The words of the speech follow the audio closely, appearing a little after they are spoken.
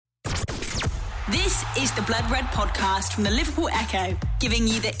This is the Blood Red podcast from the Liverpool Echo, giving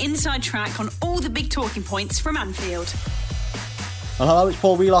you the inside track on all the big talking points from Anfield. Well, hello, it's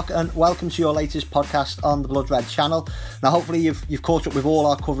Paul Wheelock and welcome to your latest podcast on the Blood Red channel. Now, hopefully you've caught up with all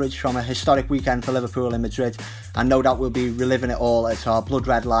our coverage from a historic weekend for Liverpool in Madrid, and no doubt we'll be reliving it all at our Blood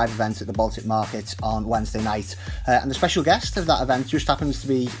Red live event at the Baltic Market on Wednesday night. And the special guest of that event just happens to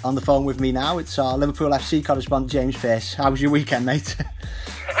be on the phone with me now. It's our Liverpool FC correspondent, James Pearce. How was your weekend, mate?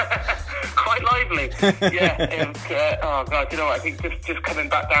 Quite lively. Yeah. Oh God, you know what? I think just coming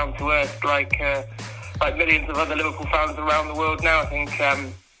back down to earth, like millions of other Liverpool fans around the world now. I think,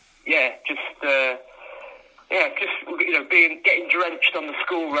 getting drenched on the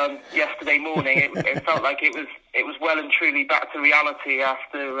school run yesterday morning. It felt like it was well and truly back to reality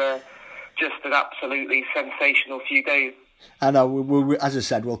after just an absolutely sensational few days. I know, we, as I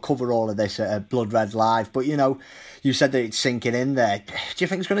said, we'll cover all of this at Blood Red Live, but you know, you said that it's sinking in there. Do you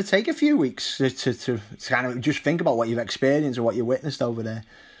think it's going to take a few weeks to kind of just think about what you've experienced or what you witnessed over there?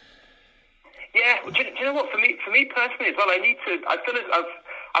 Yeah, well, do you know what? For me personally as well, I feel as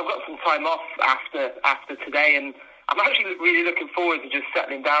I've got some time off after today, and I'm actually really looking forward to just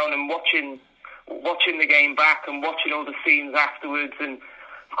settling down and watching the game back and watching all the scenes afterwards, and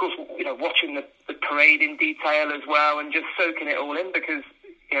of course, you know, watching the parade in detail as well, and just soaking it all in, because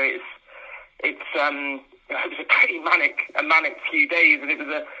you know it was a pretty manic few days, and it was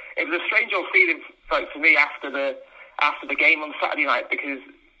a strange old feeling for me after the game on Saturday night, because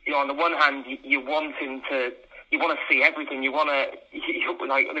you know, on the one hand you want to see everything, there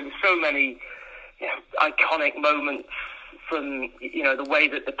were so many, you know, iconic moments from, you know, the way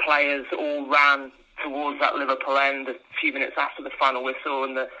that the players all ran towards that Liverpool end a few minutes after the final whistle,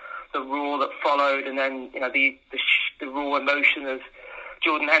 and the roar that followed, and then, you know, the raw emotion of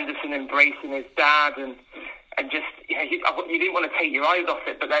Jordan Henderson embracing his dad, and just, you know, you didn't want to take your eyes off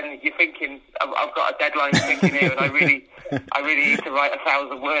it, but then you're thinking, I've got a deadline thinking here, and I really need to write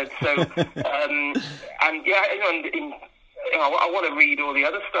 1,000 words. So, and yeah, I want to read all the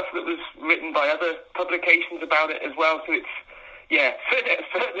other stuff that was written by other publications about it as well. So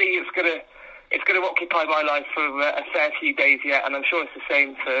certainly it's going to occupy my life for a fair few days yet, and I'm sure it's the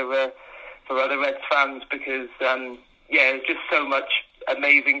same for other Reds fans, because there's just so much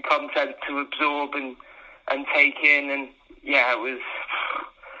amazing content to absorb and take in, and yeah, it was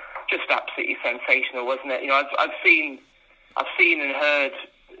just absolutely sensational, wasn't it? You know, I've seen and heard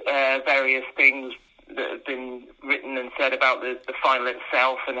various things that have been written and said about the final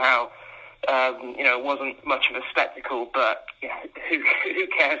itself, and how you know, it wasn't much of a spectacle, but yeah, who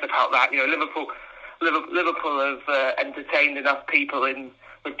cares about that? You know, Liverpool have entertained enough people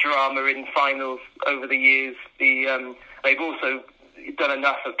with drama in finals over the years. They've also done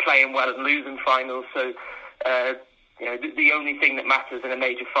enough of playing well and losing finals. So you know, the only thing that matters in a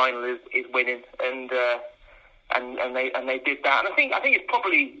major final is winning, and they did that. And I think it's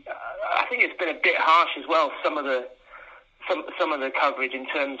probably I think it's been a bit harsh as well, some of the coverage in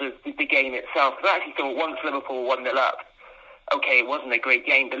terms of the game itself. Because I actually thought once Liverpool 1-0 up, okay, it wasn't a great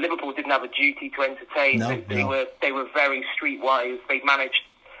game, but Liverpool didn't have a duty to entertain. They were very streetwise. They managed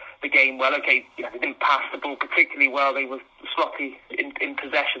the game well. Okay, you know, they didn't pass the ball particularly well. They were sloppy in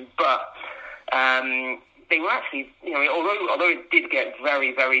possession, but they were actually, you know, although it did get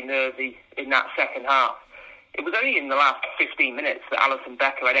very, very nervy in that second half, it was only in the last 15 minutes that Alisson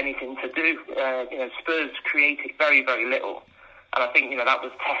Becker had anything to do. You know, Spurs created very, very little, and I think, you know, that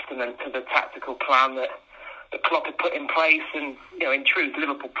was testament to the tactical plan that Klopp had put in place. And, you know, in truth,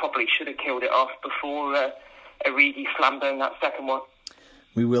 Liverpool probably should have killed it off before Origi slammed down that second one.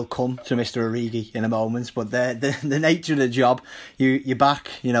 We will come to Mr. Origi in a moment, but the nature of the job, you're back,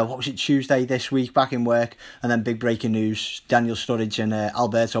 you know, what was it, Tuesday this week, back in work, and then big breaking news, Daniel Sturridge and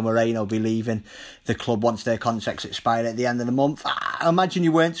Alberto Moreno will be leaving the club once their contracts expire at the end of the month. I imagine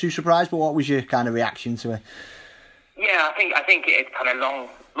you weren't too surprised, but what was your kind of reaction to it? Yeah, I think it had kind of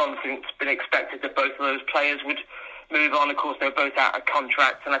long since been expected that both of those players would move on. Of course, they were both out of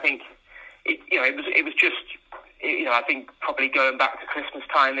contracts, and I think it was just, you know, I think probably going back to Christmas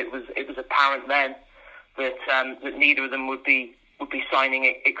time, it was apparent then that neither of them would be signing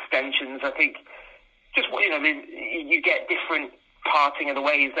extensions. I think just, you know, you get different parting of the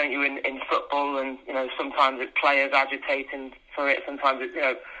ways, don't you, in football, and, you know, sometimes it's players agitating for it, sometimes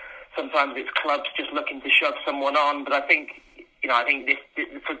it's clubs just looking to shove someone on. But I think this,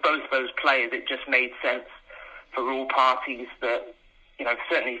 for both those players, it just made sense for all parties that, you know,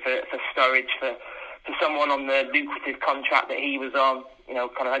 certainly for Sturridge, for someone on the lucrative contract that he was on, you know,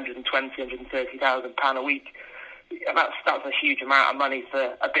 kind of £120,000-130,000 a week. That's a huge amount of money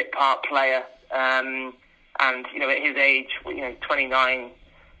for a bit part player. And, you know, at his age, you know, 29,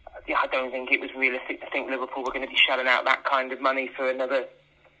 I don't think it was realistic to think Liverpool were going to be shelling out that kind of money for another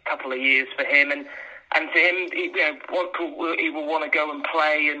couple of years for him. And to him, he will want to go and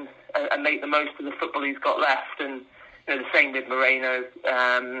play and make the most of the football he's got left. And the same with Moreno,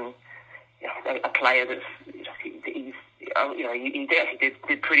 a player that's he actually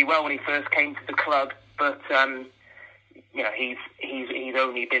did pretty well when he first came to the club, but he's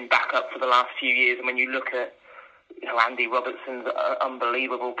only been back up for the last few years. And when you look at Andy Robertson's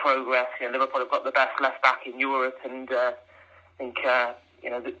unbelievable progress, Liverpool have got the best left back in Europe, and I think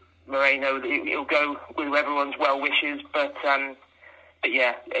Moreno, he'll go with everyone's well wishes, but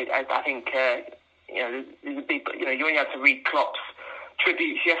yeah, I think you only had to read Klopp's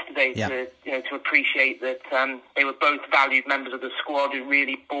tributes yesterday to appreciate that they were both valued members of the squad who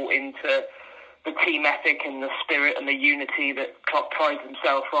really bought into the team ethic and the spirit and the unity that Klopp prides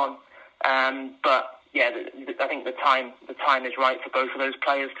himself on. But yeah, I think the time is right for both of those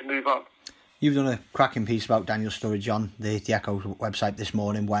players to move on. You've done a cracking piece about Daniel Sturridge on the Echo website this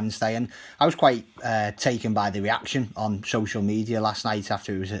morning, Wednesday, and I was quite taken by the reaction on social media last night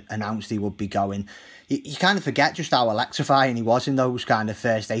after it was announced he would be going. You kind of forget just how electrifying he was in those kind of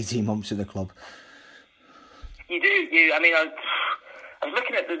first 18 months of the club. You do. I mean, I was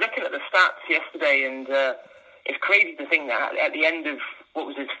looking at the stats yesterday, and it's crazy to think that at the end of what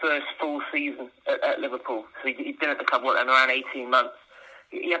was his first full season at Liverpool, so he'd been at the club around 18 months.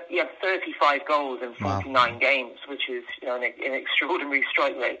 He had 35 goals in 49 games, which is an extraordinary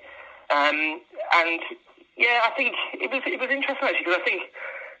strike rate. And yeah, I think it was interesting actually, because I think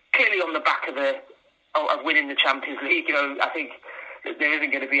clearly on the back of winning the Champions League, I think that there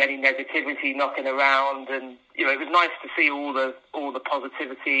isn't going to be any negativity knocking around, and it was nice to see all the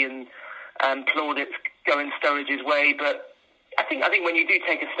positivity and plaudits going Sturridge's way. But I think when you do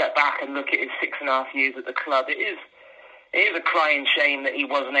take a step back and look at his 6.5 years at the club, it is a crying shame that he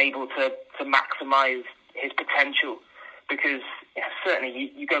wasn't able to maximise his potential, because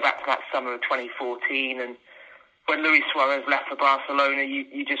certainly you go back to that summer of 2014, and when Luis Suarez left for Barcelona,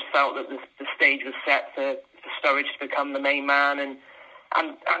 you just felt that the stage was set for Sturridge to become the main man and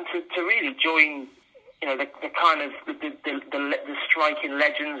to really join the kind of the striking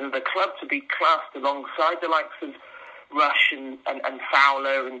legends of the club, to be classed alongside the likes of Rush and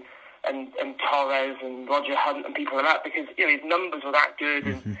Fowler and Torres and Roger Hunt and people like that, because his numbers were that good,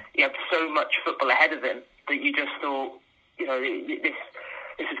 and he had so much football ahead of him that you just thought this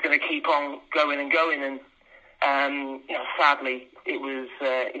is going to keep on going and going. And sadly it was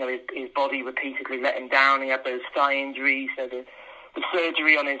his body repeatedly let him down. He had those thigh injuries, the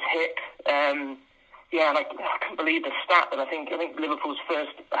surgery on his hip. And I couldn't believe the stat, but I think Liverpool's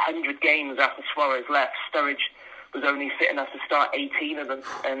first 100 games after Suarez left, Sturridge was only fit enough to start 18 of them,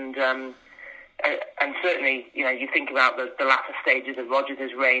 and certainly you think about the latter stages of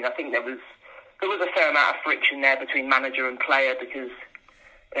Rodgers' reign. I think there was a fair amount of friction there between manager and player, because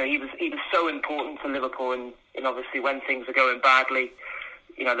he was so important to Liverpool, and obviously when things are going badly,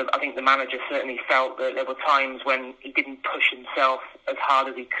 I think the manager certainly felt that there were times when he didn't push himself as hard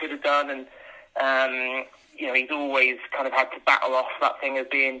as he could have done, and he's always kind of had to battle off that thing of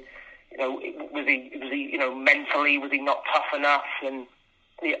being. Was he mentally, was he not tough enough? And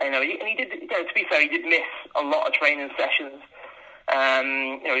he did. To be fair, he did miss a lot of training sessions.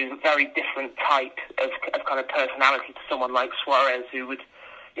 He's a very different type of kind of personality to someone like Suarez, who would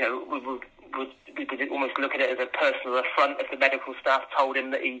almost look at it as a personal affront if the medical staff told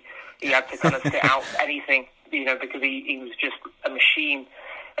him that he had to kind of sit out anything, because he was just a machine.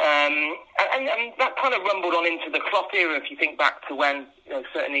 And that kind of rumbled on into the Klopp era. If you think back to when,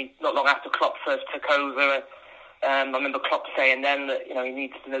 certainly not long after Klopp first took over, I remember Klopp saying then that he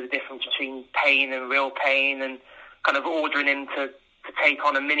needs to know the difference between pain and real pain, and kind of ordering him to take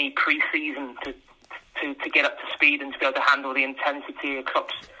on a mini pre-season to get up to speed and to be able to handle the intensity of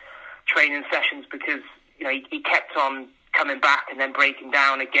Klopp's training sessions, because he kept on coming back and then breaking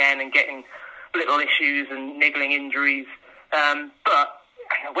down again and getting little issues and niggling injuries, but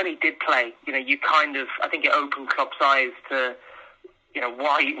when he did play, you kind of, I think it opened Klopp's eyes to,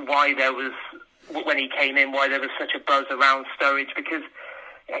 why there was, when he came in, why there was such a buzz around Sturridge, because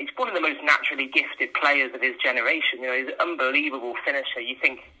he's one of the most naturally gifted players of his generation. He's an unbelievable finisher. You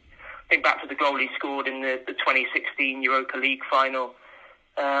think back to the goal he scored in the 2016 Europa League final.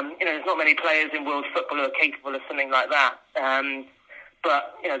 There's not many players in world football who are capable of something like that.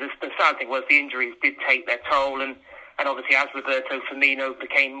 But the sad thing was the injuries did take their toll, and obviously as Roberto Firmino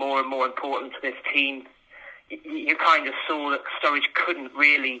became more and more important to this team, you kind of saw that Sturridge couldn't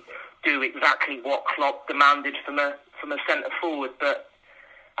really do exactly what Klopp demanded from a centre forward. But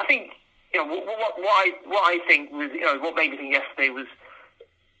I think what I think was what made me think yesterday was,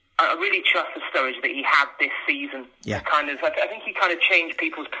 I really trust the Sturridge that he had this season. Yeah. I think he kind of changed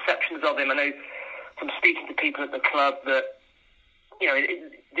people's perceptions of him. I know from speaking to people at the club that, you know,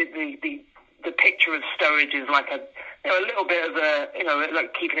 the picture of Sturridge is like a little bit of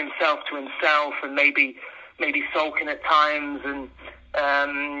like keeping himself to himself and maybe sulking at times, and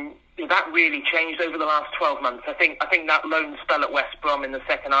that really changed over the last 12 months. I think that loan spell at West Brom in the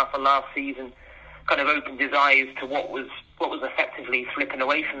second half of last season kind of opened his eyes to what was effectively slipping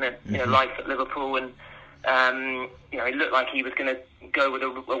away from him, life at Liverpool, and it looked like he was going to go with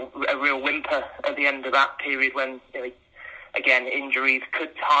a real whimper at the end of that period when, again, injuries,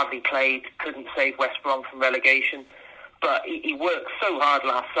 hardly played, couldn't save West Brom from relegation. But he worked so hard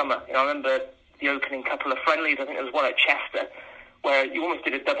last summer. I remember the opening couple of friendlies, I think there was one at Chester, where you almost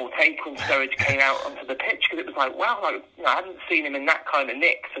did a double take when Sturridge came out onto the pitch, because it was like, wow, I hadn't seen him in that kind of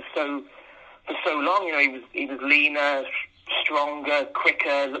nick for so long. He was leaner, stronger,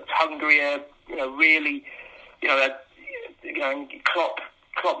 quicker, looked hungrier. Really, Klopp.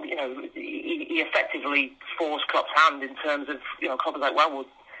 He effectively forced Klopp's hand in terms of, Klopp was like, well,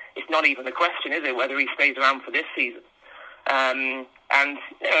 it's not even a question, is it, whether he stays around for this season? And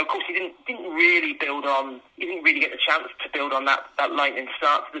of course, he didn't really get the chance to build on that lightning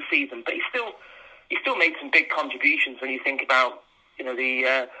start to the season. But he still made some big contributions when you think about,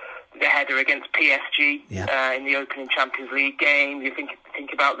 the header against PSG in the opening Champions League game. You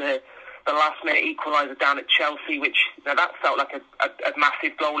think about the last-minute equaliser down at Chelsea, which that felt like a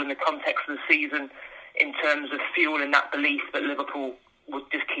massive goal in the context of the season, in terms of fueling that belief that Liverpool would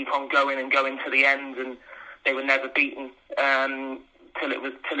just keep on going and going to the end, and they were never beaten till it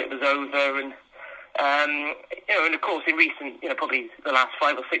was over. And and of course, in recent, probably the last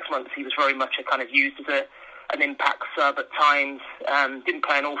 5 or 6 months, he was very much a kind of used as an impact sub at times. Didn't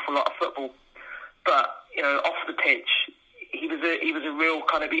play an awful lot of football, but off the pitch, he was a real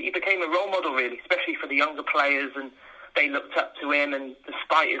kind of, he became a role model, really, especially for the younger players, and they looked up to him. And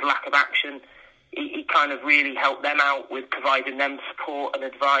despite his lack of action, he kind of really helped them out with providing them support and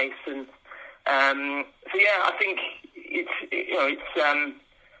advice. And I think it's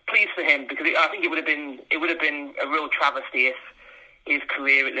pleased for him, because I think it would have been a real travesty if his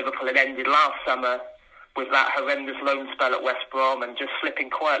career at Liverpool had ended last summer with that horrendous loan spell at West Brom and just slipping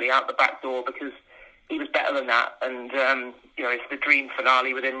quietly out the back door, because he was better than that. And it's the dream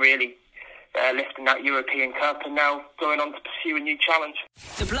finale with him really lifting that European Cup and now going on to pursue a new challenge.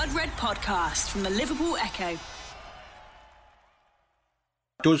 The Blood Red Podcast from the Liverpool Echo.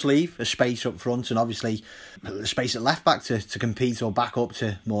 Does leave a space up front, and obviously a space at left back to compete or back up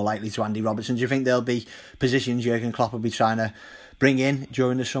to more likely to Andy Robertson. Do you think there'll be positions Jurgen Klopp will be trying to bring in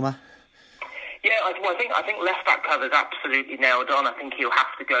during the summer? Yeah, I think left back cover is absolutely nailed on. I think he'll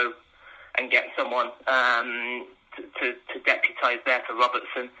have to go and get someone to deputise there for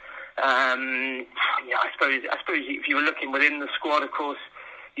Robertson. I suppose if you were looking within the squad, of course,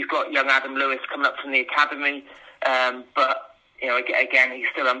 you've got young Adam Lewis coming up from the academy, but again, he's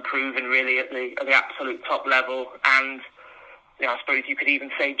still unproven really at the absolute top level. And I suppose you could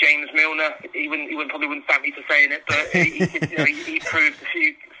even say James Milner. He probably wouldn't thank me for saying it, but he proved a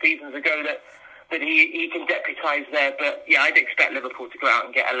few seasons ago that he can deputise there. But yeah, I'd expect Liverpool to go out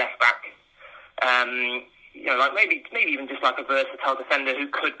and get a left back. Like maybe even just like a versatile defender who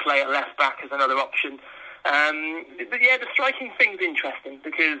could play at left back as another option. But yeah, the striking thing's interesting,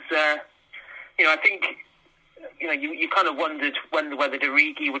 because I think you kind of wondered whether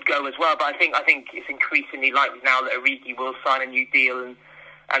Origi would go as well. But I think it's increasingly likely now that Origi will sign a new deal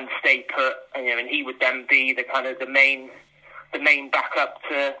and stay put, and he would then be the main backup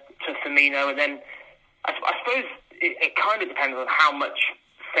to Firmino. And then I suppose it kind of depends on how much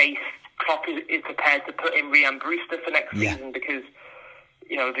faith Klopp is prepared to put in Ryan Brewster for next season, because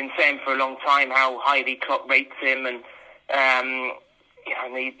we've been saying for a long time how highly Klopp rates him, and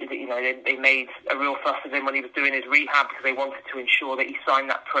they made a real fuss of him when he was doing his rehab, because they wanted to ensure that he signed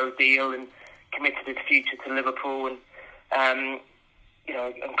that pro deal and committed his future to Liverpool. And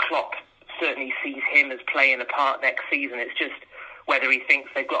Klopp certainly sees him as playing a part next season. It's just whether he thinks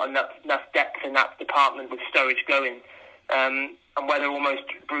they've got enough depth in that department with Sturridge going, and whether almost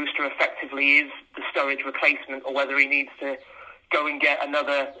Brewster effectively is the Sturridge replacement, or whether he needs to go and get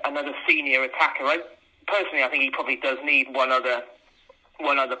another senior attacker. Personally, I think he probably does need one other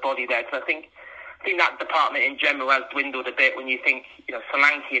body there, because I think that department in general has dwindled a bit. When you think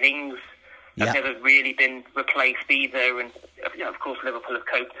Solanke and Ings have never really been replaced either, and of course Liverpool have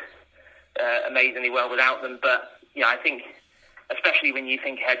coped amazingly well without them. But I think, especially when you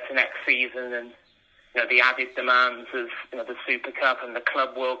think ahead to next season and the added demands of the Super Cup and the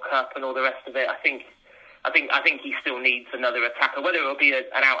Club World Cup and all the rest of it, I think I think he still needs another attacker, whether it'll be an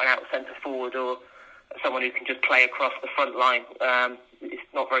out-and-out centre forward or someone who can just play across the front line. It's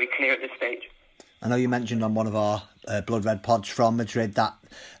not very clear at this stage. I know you mentioned on one of our Blood Red pods from Madrid that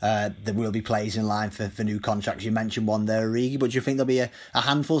there will be players in line for new contracts. You mentioned one there, Origi, but do you think there'll be a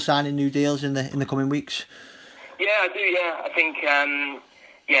handful signing new deals in the coming weeks? Yeah, I do. Yeah, I think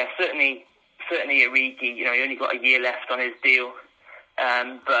certainly Origi. He only got a year left on his deal,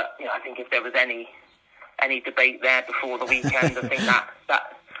 but I think if there was any debate there before the weekend, I think that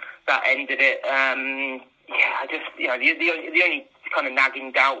ended it. I just the only kind of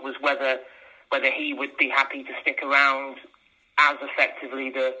nagging doubt was whether he would be happy to stick around as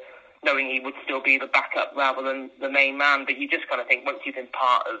effectively knowing he would still be the backup rather than the main man. But you just kind of think once you've been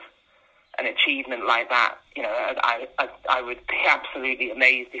part of an achievement like that, I would be absolutely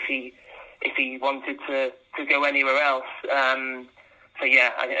amazed if he wanted to go anywhere else. So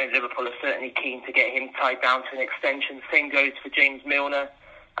yeah, I think Liverpool are certainly keen to get him tied down to an extension. Same goes for James Milner.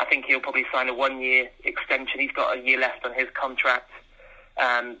 I think he'll probably sign a 1-year extension. He's got a year left on his contract.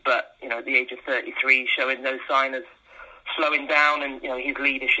 But at the age of 33, showing no sign of slowing down, and his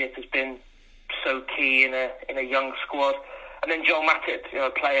leadership has been so key in a young squad. And then Joel Matip,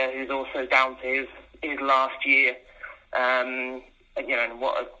 a player who's also down to his last year. And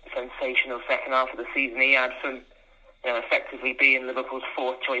what a sensational second half of the season he had from effectively being Liverpool's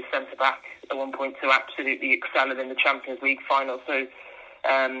fourth choice centre back at one point to absolutely excelling in the Champions League final. So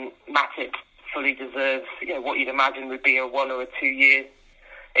Matip fully deserves what you'd imagine would be a 1 or a 2 year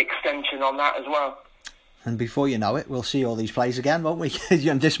extension on that as well. And before you know it, we'll see all these players again, won't we?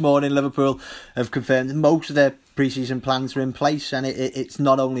 This morning, Liverpool have confirmed most of their pre-season plans are in place, and it's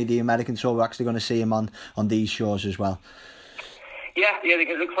not only the American tour, we're actually going to see him on these shores as well. Yeah,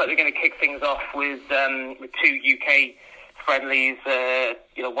 it looks like they're going to kick things off with 2 UK friendlies,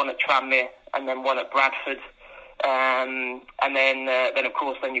 one at Tranmere and then one at Bradford, and then of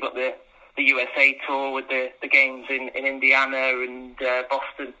course you've got the USA tour with the games in Indiana and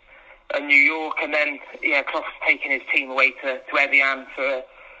Boston and New York, and then Klopp's taking his team away to Evian for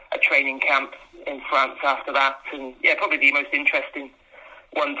a training camp in France after that. And probably the most interesting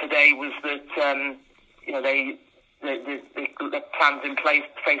one today was that the plans in place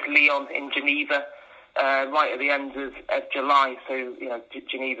to face Lyon in Geneva right at the end of July. So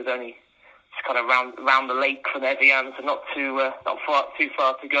Geneva's only just kind of round the lake from Evian, so not too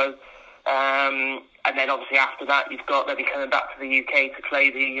far to go. And then obviously after that they'll be coming back to the UK to play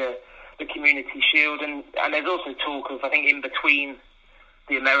the Community Shield, and there's also talk of, I think, in between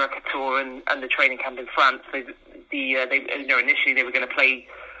the America tour and the training camp in France, initially they were going to play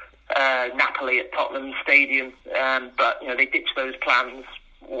Napoli at Tottenham Stadium, but they ditched those plans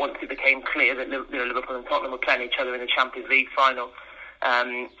once it became clear that Liverpool and Tottenham were playing each other in the Champions League final.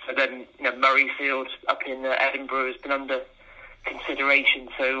 So then Murrayfield up in Edinburgh has been under consideration.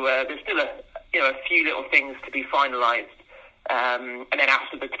 So there's still a few little things to be finalised. And then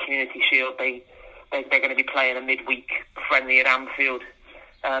after the Community Shield, they're going to be playing a midweek friendly at Anfield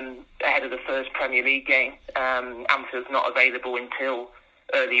ahead of the first Premier League game. Anfield's not available until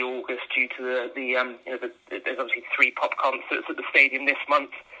early August due to there's obviously 3 pop concerts at the stadium this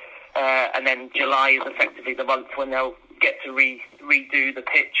month, and then July is effectively the month when they'll get to redo the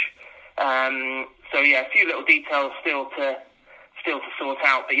pitch. So a few little details still to sort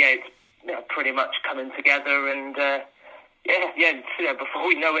out, but it's pretty much coming together, and before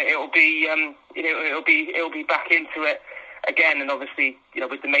we know it, it'll be back into it again. And obviously,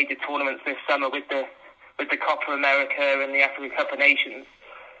 with the major tournaments this summer, with the Copa America and the Africa Cup of Nations,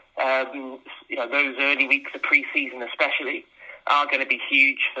 those early weeks of pre-season especially are going to be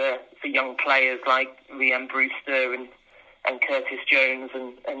huge for young players like Rhian Brewster and Curtis Jones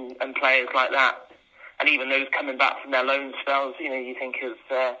and players like that. And even those coming back from their loan spells, you think of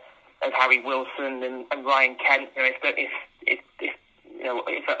Harry Wilson and Ryan Kent. If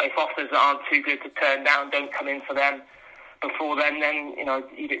offers that aren't too good to turn down don't come in for them before then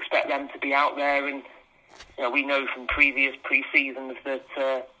you'd expect them to be out there. And we know from previous pre-seasons that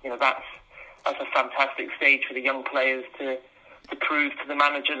that's a fantastic stage for the young players to prove to the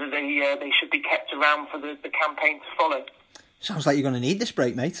manager that they should be kept around for the campaign to follow. Sounds like you're going to need this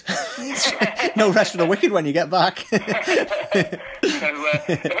break, mate. No rest for the wicked when you get back. It's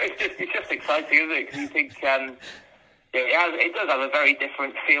just exciting, isn't it? Because you think it does have a very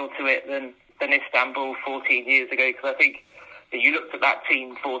different feel to it than Istanbul 14 years ago. Because I think that you looked at that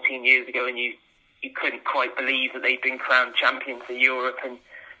team 14 years ago and you couldn't quite believe that they'd been crowned champions of Europe, and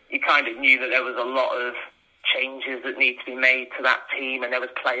you kind of knew that there was a lot of changes that need to be made to that team, and there was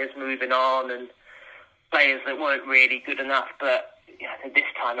players moving on and players that weren't really good enough. But this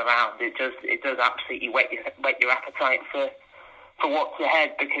time around, it does absolutely whet your appetite for what's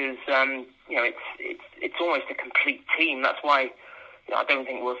ahead, because it's almost a complete team. That's why I don't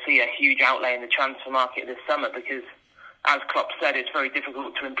think we'll see a huge outlay in the transfer market this summer, because, as Klopp said, it's very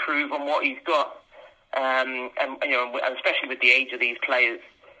difficult to improve on what he's got, and especially with the age of these players,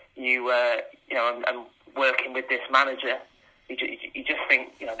 and working with this manager, you just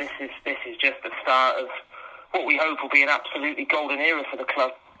think this is just the start of what we hope will be an absolutely golden era for the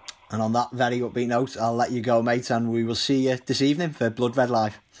club. And on that very upbeat note, I'll let you go, mate, and we will see you this evening for Blood Red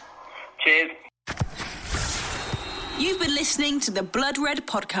Live. Cheers. You've been listening to the Blood Red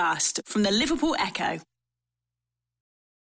podcast from the Liverpool Echo.